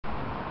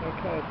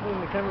Okay, putting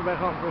the camera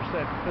back on for a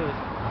sec because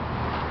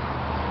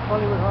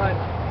Hollywood Heights.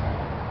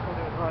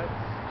 Hollywood Heights.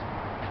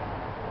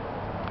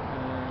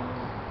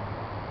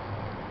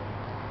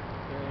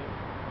 Okay,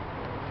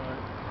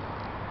 right.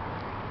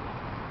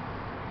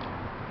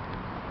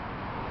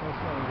 That's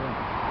not good.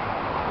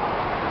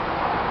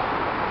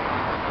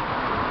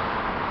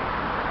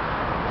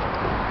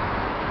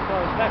 So I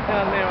was back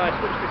down there, I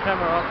switched the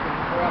camera off and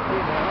we're up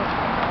here now.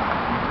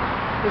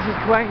 This is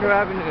Cahuenga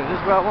Avenue, this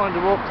is where I wanted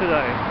to walk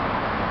today.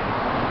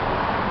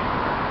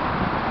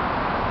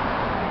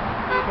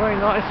 It's very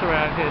nice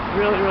around here, it's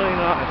really, really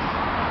nice.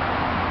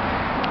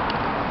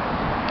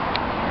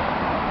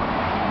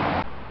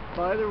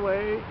 By the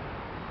way,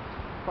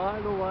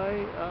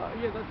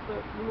 yeah, that's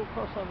the little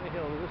cross on the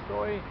hill. There's a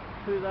story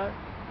to that.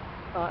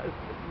 It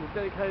was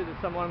dedicated to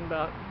someone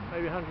about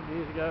maybe 100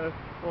 years ago,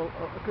 or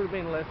it could have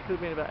been less, could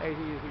have been about 80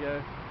 years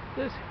ago.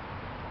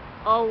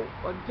 I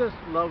just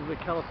love the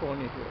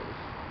California hills.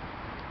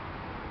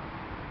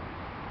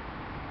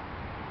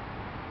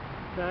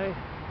 Okay,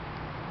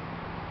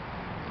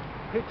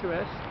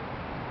 picturesque.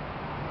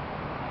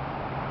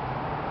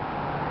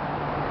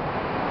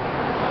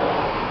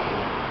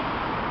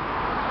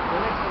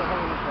 We're next to the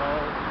Hollywood Bowl,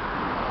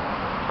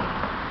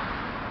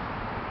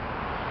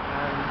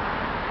 and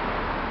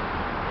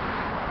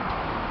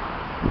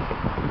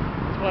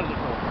it's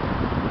wonderful.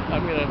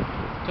 I'm going to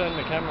turn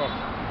the camera off.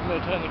 I'm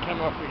going to turn the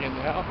camera off again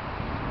now.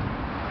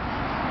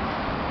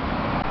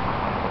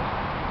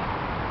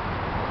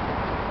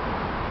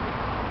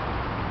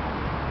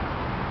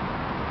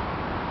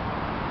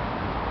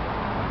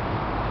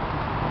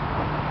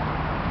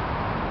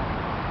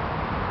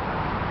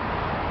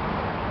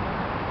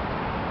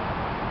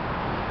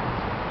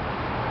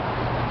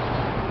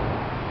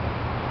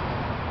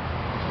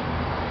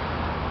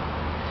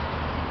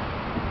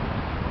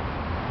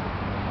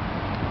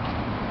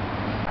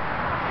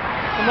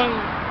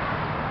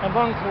 I'm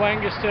on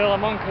Cahuenga still,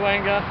 I'm on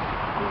Cahuenga.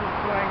 This is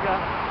Cahuenga.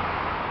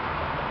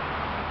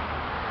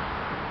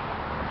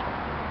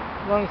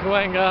 I'm on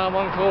Cahuenga, I'm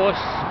on course.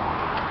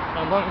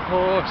 I'm on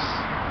course.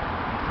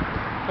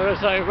 There is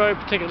a road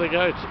particularly to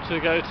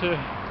go to.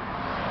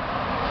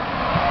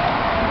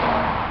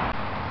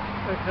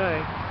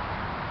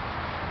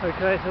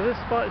 Okay, so this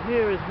spot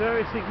here is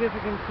very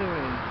significant to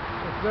me.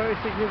 It's very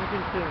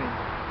significant to me.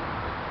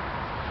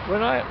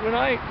 When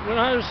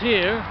I was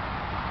here,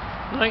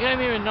 when I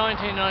came here in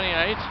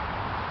 1998,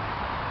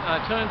 I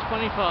turned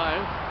 25.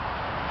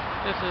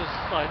 This is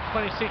like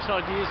 26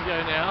 odd years ago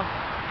now.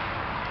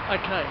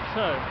 Okay,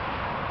 so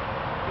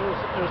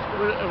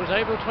it was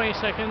April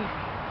 22nd.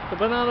 The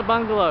Banana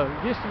Bungalow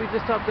used to be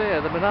just up there.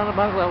 The Banana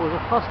Bungalow was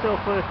a hostel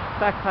for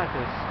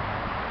backpackers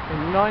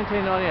in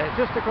 1998,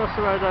 just across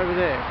the road over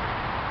there.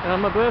 And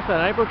on my birthday,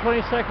 on April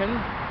 22nd,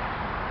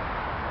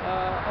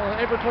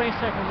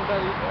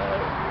 about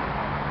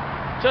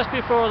just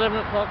before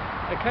 11 o'clock,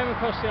 I came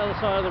across the other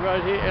side of the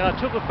road here and I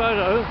took a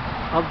photo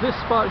of this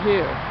spot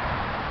here.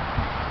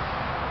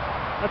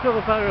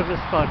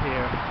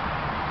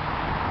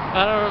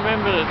 And I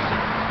remembered it.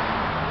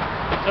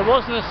 It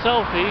wasn't a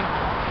selfie,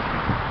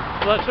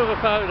 but I took a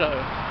photo.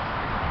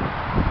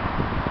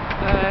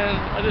 And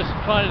I was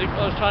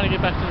trying to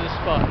get back to this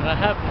spot, and I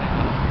have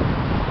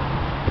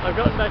now. I've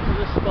gotten back to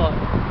this spot.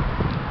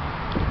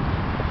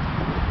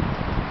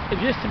 It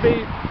used to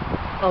be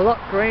a lot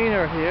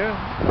greener here.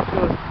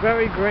 It was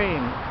very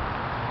green,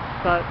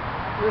 but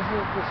this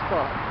is the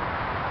spot.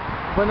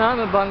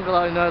 Banana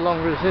Bungalow no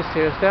longer exists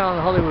here. It's down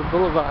on Hollywood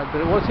Boulevard,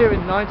 but it was here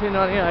in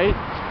 1998.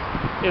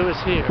 It was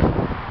here.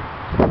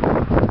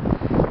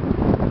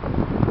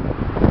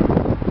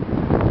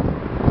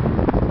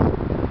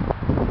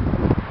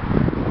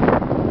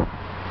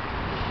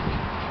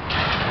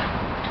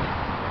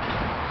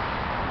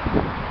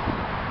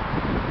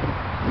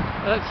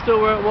 That's still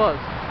where it was.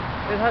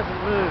 It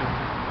hasn't moved.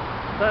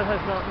 That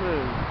has not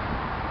moved.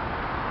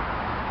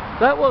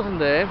 That wasn't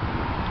there.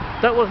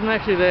 That wasn't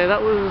actually there.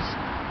 That was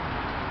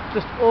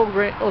just all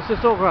green. It was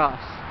just all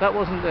grass. That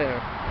wasn't there.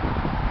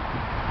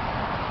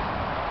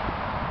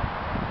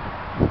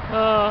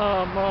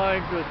 Oh my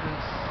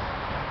goodness.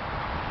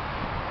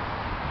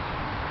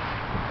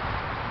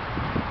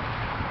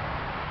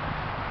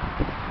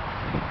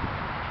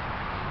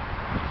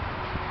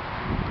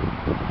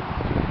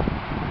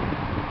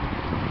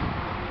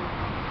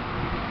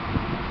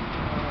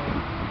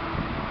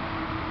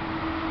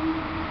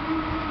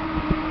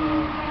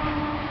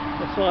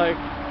 It's like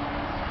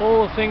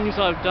all the things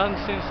I've done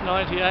since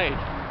 '98,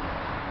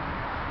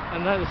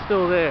 and that is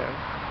still there.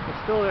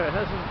 It's still there. It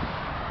hasn't.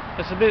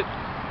 It's a bit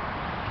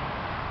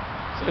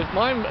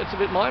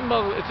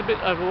mind-boggling. It's a bit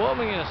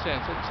overwhelming in a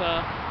sense. It's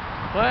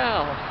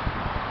wow.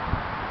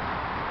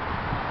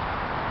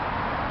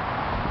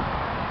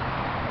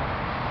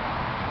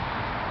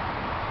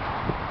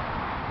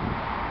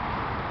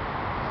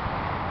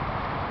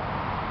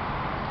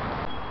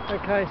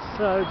 Okay,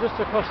 so just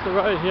across the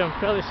road here, I'm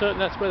fairly certain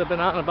that's where the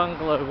Banana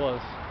Bungalow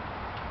was.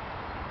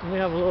 Let me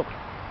have a look.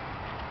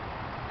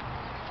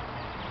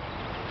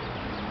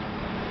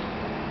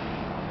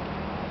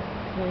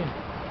 Okay.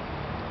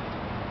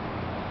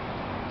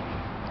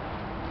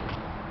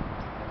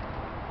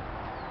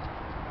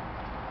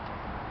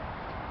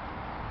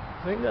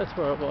 I think that's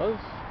where it was.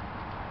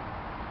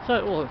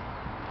 So, well,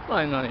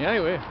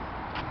 1998,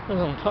 a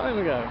long time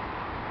ago.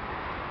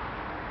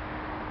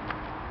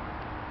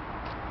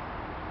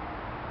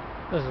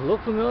 Does it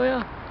look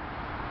familiar?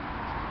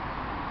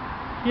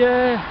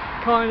 Yeah,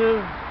 kind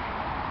of.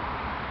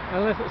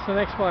 Unless it's the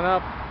next one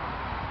up.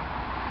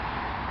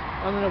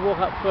 I'm going to walk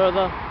up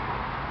further.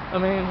 I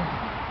mean,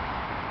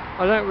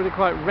 I don't really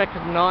quite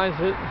recognise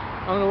it.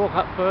 I'm going to walk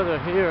up further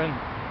here and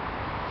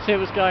see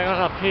what's going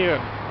on up here.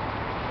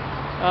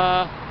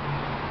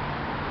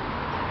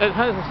 It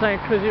has the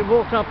same, because you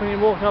walked up and you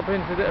walked up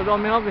into the, I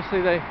mean,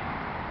 obviously they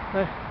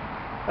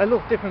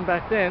look different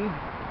back then.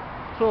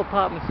 It's all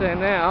apartments there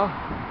now.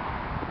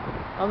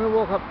 I'm going to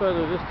walk up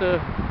further just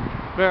to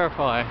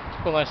verify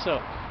for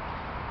myself.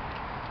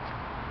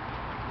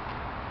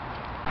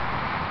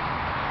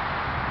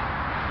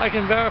 I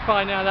can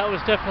verify now that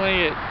was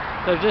definitely it.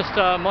 They've just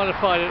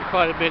modified it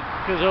quite a bit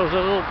because there was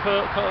a little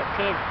curve.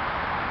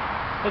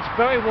 It's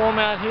very warm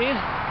out here.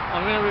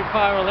 I'm going to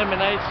require a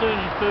lemonade soon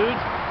and food.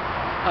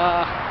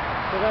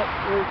 So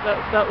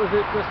that was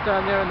it, just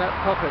down there in that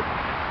pocket.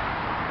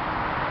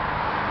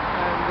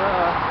 And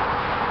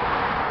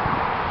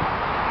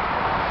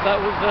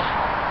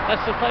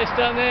that's the place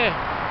down there.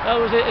 That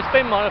was it. It's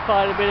been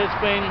modified a bit. It's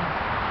been,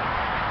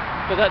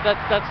 but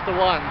that's the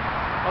one.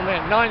 I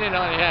mean,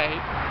 1998.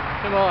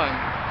 Come on.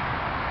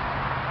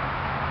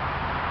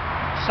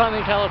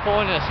 Sunny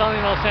California, sunny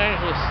Los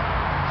Angeles,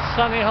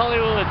 sunny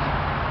Hollywood.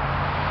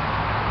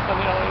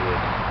 Sunny Hollywood.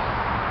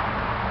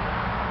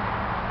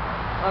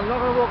 I'm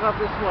not going to walk up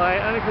this way,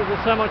 only because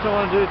there's so much I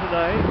want to do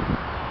today.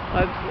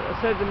 I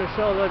said to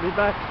Michelle that I'd be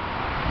back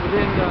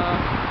within,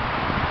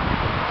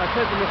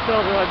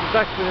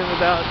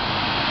 about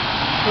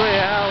 3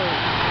 hours.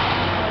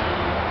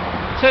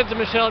 Said to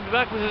Michelle I'd be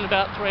back within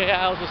about 3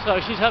 hours or so.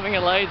 She's having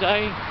a lay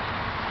day.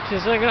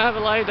 She's going to have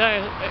a lay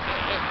day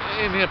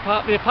in the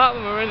apartment. The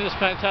apartment we're in is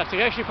fantastic.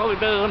 Actually, probably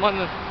better than one.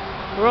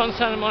 We're on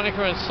Santa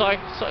Monica and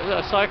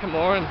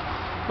Sycamore, and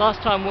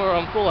last time we were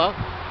on Fuller.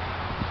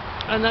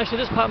 And actually,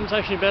 this apartment's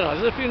actually better.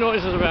 There's a few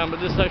noises around, but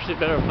this is actually a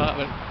better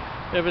apartment.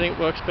 Everything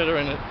works better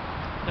in it.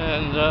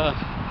 And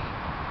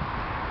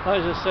I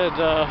just said,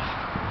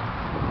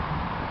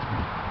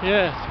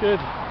 yeah, it's good.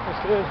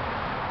 It's good.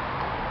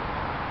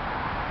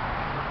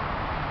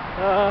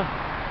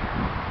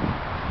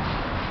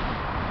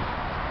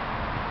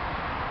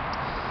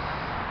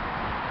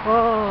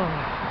 Oh,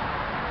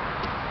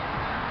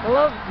 I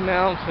love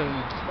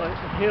mountains, like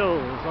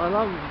hills. I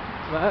love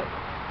that.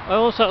 I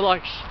also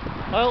like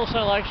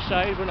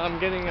shade when I'm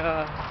getting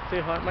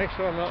dehydrated. Make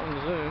sure I'm not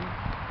on Zoom.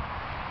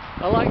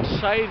 I like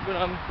shade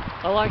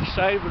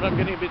when I'm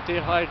getting a bit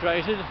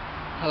dehydrated.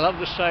 I love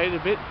the shade a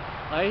bit.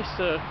 I used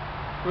to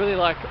really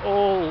like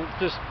all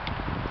just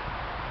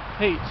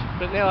heat,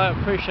 but now I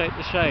appreciate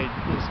the shade.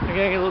 I'm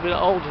getting a little bit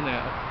older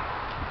now.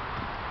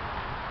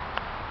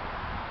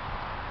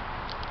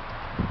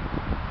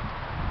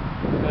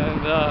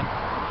 And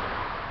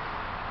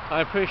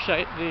I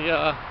appreciate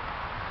the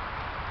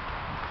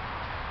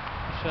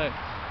shade.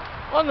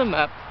 On the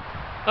map,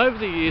 over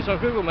the years on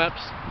Google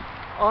Maps,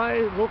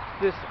 I looked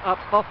this up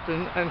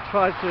often and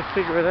tried to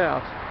figure it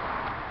out.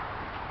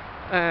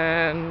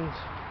 And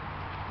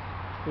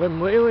when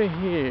we were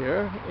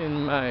here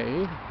in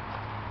May,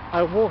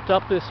 I walked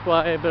up this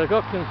way, but I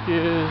got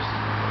confused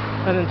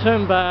and then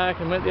turned back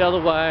and went the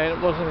other way, and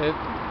it wasn't it.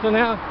 So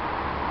now,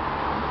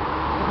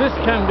 this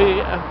can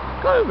be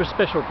kind of a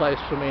special place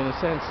for me in a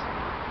sense.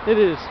 It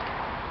is.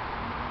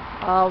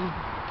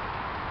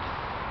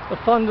 The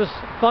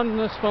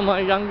fondness for my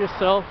younger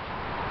self.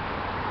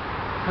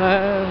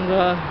 And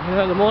you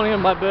know, the morning of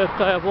my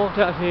birthday, I walked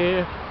out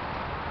here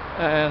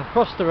and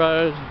crossed the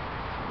road,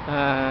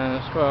 and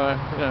it's where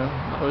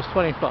I was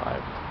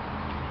 25.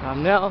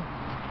 I'm now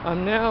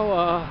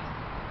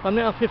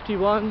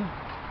 51.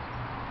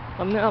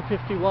 I'm now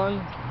 51,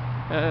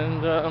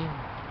 and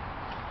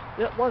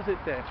that was it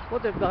there.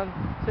 What they've done,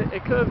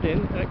 it curved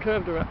in and it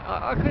curved around.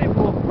 I could even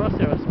walk across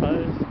there, I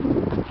suppose.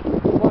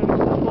 Let's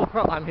walk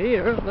across. I'm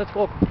here. Let's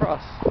walk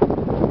across.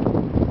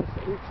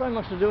 There's so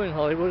much to do in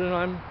Hollywood,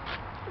 and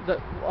that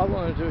I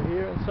want to do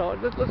here, and so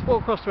let's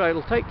walk across the road.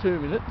 It'll take 2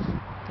 minutes.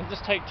 It'll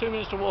just take 2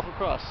 minutes to walk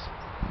across.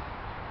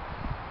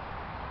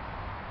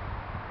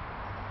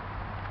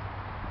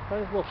 Can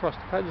I just walk across?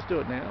 Can I just do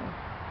it now?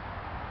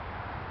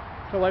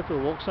 Can I wait for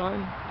the walk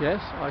sign?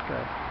 Yes?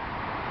 Okay.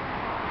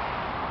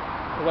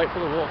 I'll wait for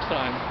the walk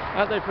sign.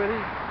 Aren't they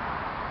pretty?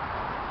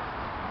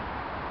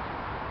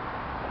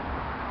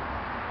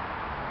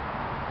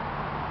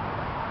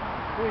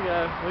 Here we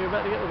go. We're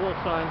about to get the walk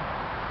sign.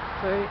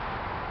 See?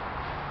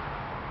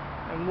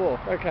 And walk.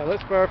 Okay,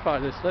 let's verify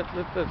this. Let's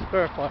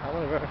verify. I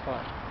want to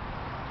verify.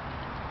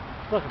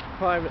 It's like a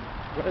private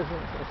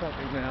residence or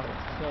something now.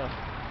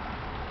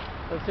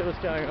 Let's see what's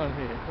going on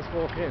here. Let's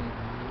walk in.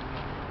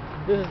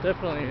 This is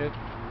definitely it.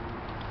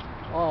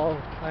 Oh,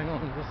 hang on.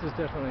 This is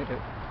definitely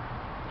it.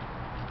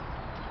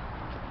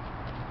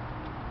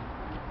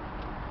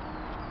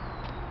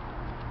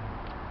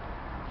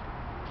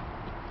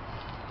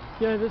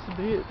 Yeah, this would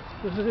be it.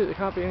 This is it. There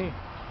can't be any.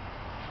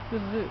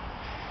 This is it.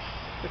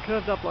 It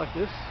curved up like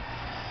this,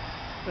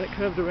 and it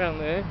curved around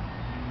there.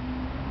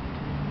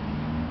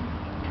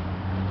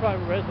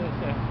 Private residence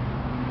there.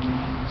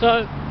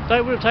 So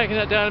they would have taken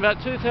that down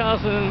about 2000.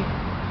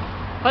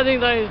 I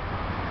think the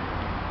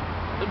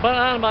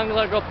banana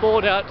bungalow got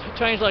bought out,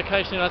 changed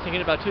location, I think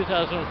in about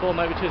 2004,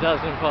 maybe 2005.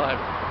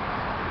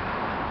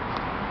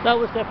 That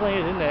was definitely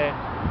it in there.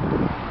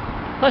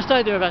 I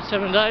stayed there about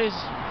 7 days.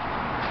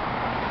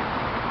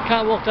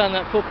 Can't walk down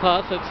that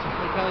footpath. You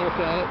can't walk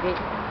down it, but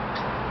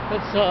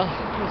let's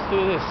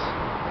do this.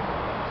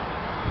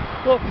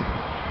 Look,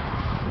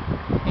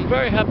 I'm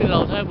very happy that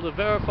I was able to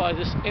verify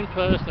this in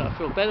person. I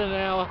feel better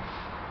now.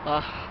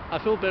 I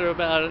feel better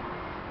about it.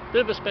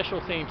 Bit of a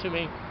special thing to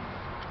me.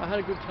 I had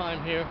a good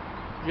time here.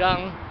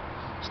 Young,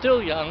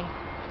 still young,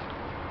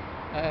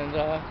 and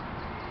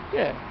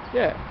yeah.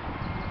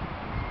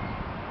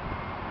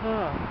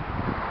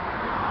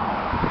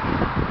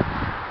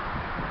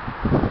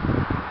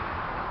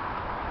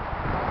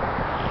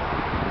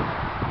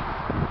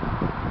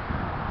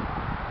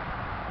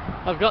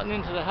 I've gotten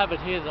into the habit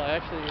here that I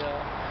actually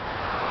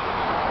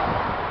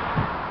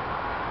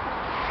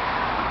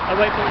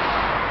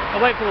I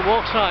wait for the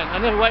walk sign. I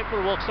never wait for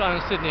the walk sign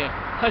in Sydney.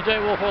 I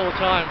jaywalk all the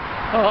time.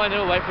 Oh, I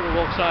never wait for the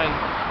walk sign.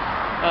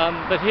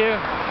 But here,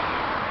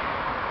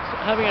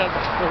 having the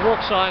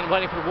walk sign,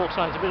 waiting for the walk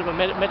sign is a bit of a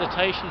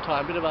meditation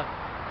time.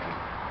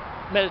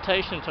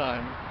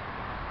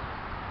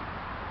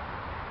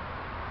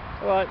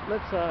 All right,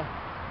 let's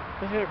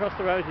head across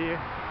the road here.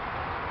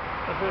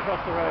 Let's head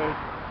across the road.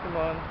 Come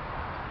on.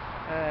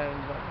 And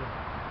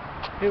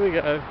here we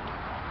go.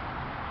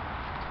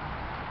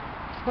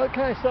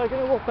 Okay, so I'm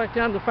going to walk back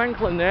down to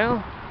Franklin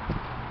now.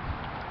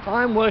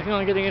 I'm working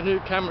on getting a new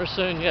camera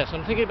soon, yes.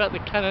 I'm thinking about the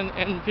Canon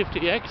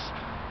N50X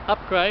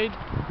upgrade.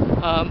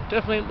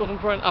 Definitely looking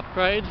for an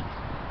upgrade.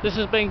 This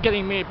has been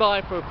getting me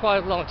by for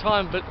quite a long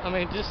time, but I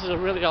mean, this is a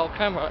really old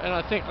camera, and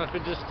I think I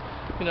could just,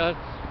 you know,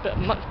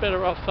 much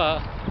better off,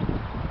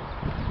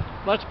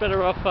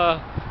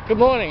 good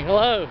morning,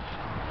 hello.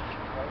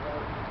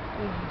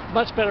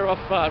 Much better off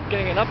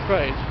getting an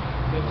upgrade.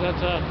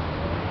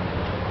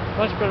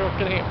 Much better off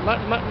getting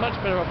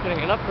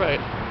an upgrade.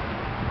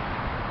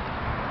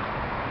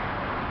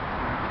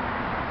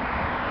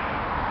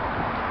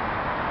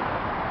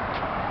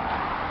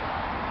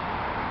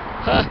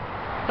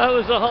 That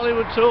was the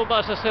Hollywood tour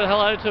bus I said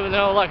hello to, and they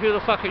were like, "Who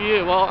the fuck are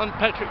you?" Well, I'm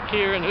Patrick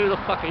here, and who the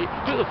fuck are you?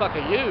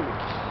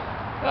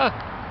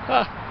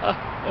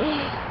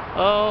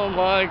 Oh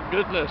my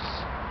goodness!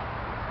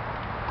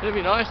 It'd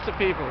be nice to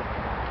people.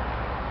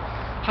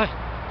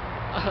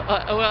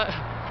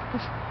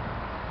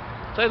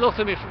 They looked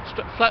at me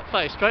flat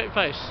face, straight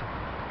face.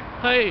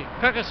 Hey,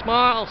 crack a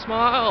smile,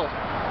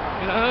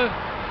 you know.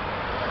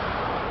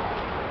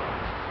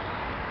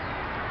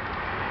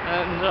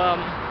 And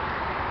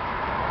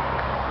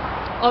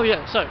oh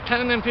yeah, so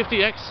Canon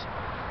M50X.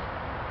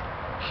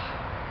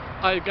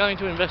 I'm going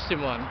to invest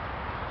in one.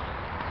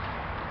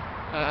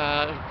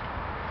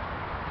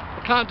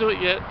 I can't do it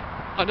yet.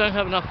 I don't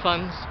have enough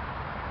funds,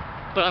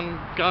 but I'm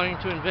going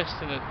to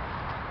invest in it.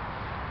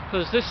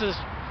 Because this is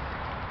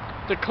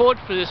the cord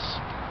for this.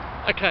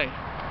 Okay,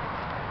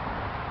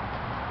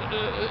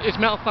 it's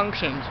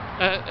malfunctioned,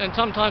 and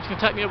sometimes it can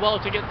take me a while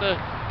to get the.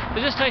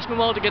 It just takes me a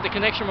while to get the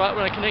connection right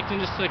when I'm connecting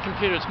this to the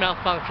computer. It's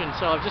malfunctioned,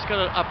 so I've just got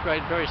to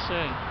upgrade very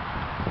soon.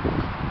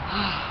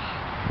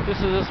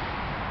 This is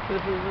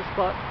the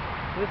spot.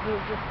 This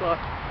is the spot.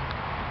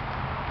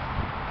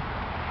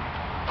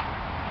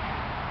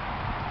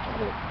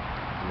 Good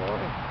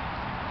morning.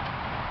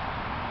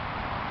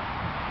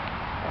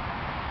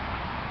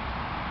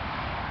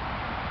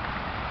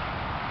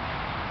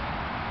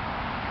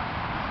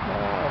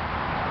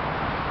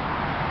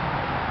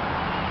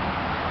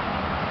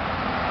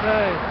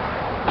 Okay.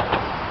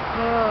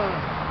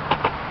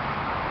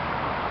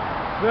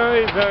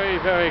 Very, very,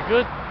 very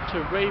good to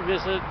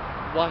revisit.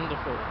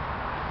 Wonderful.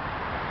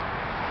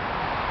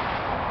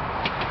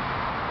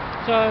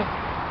 So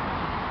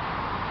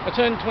I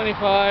turned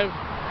 25.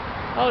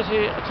 I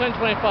turned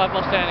 25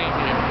 while standing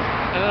here,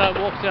 and then I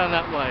walked down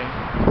that way.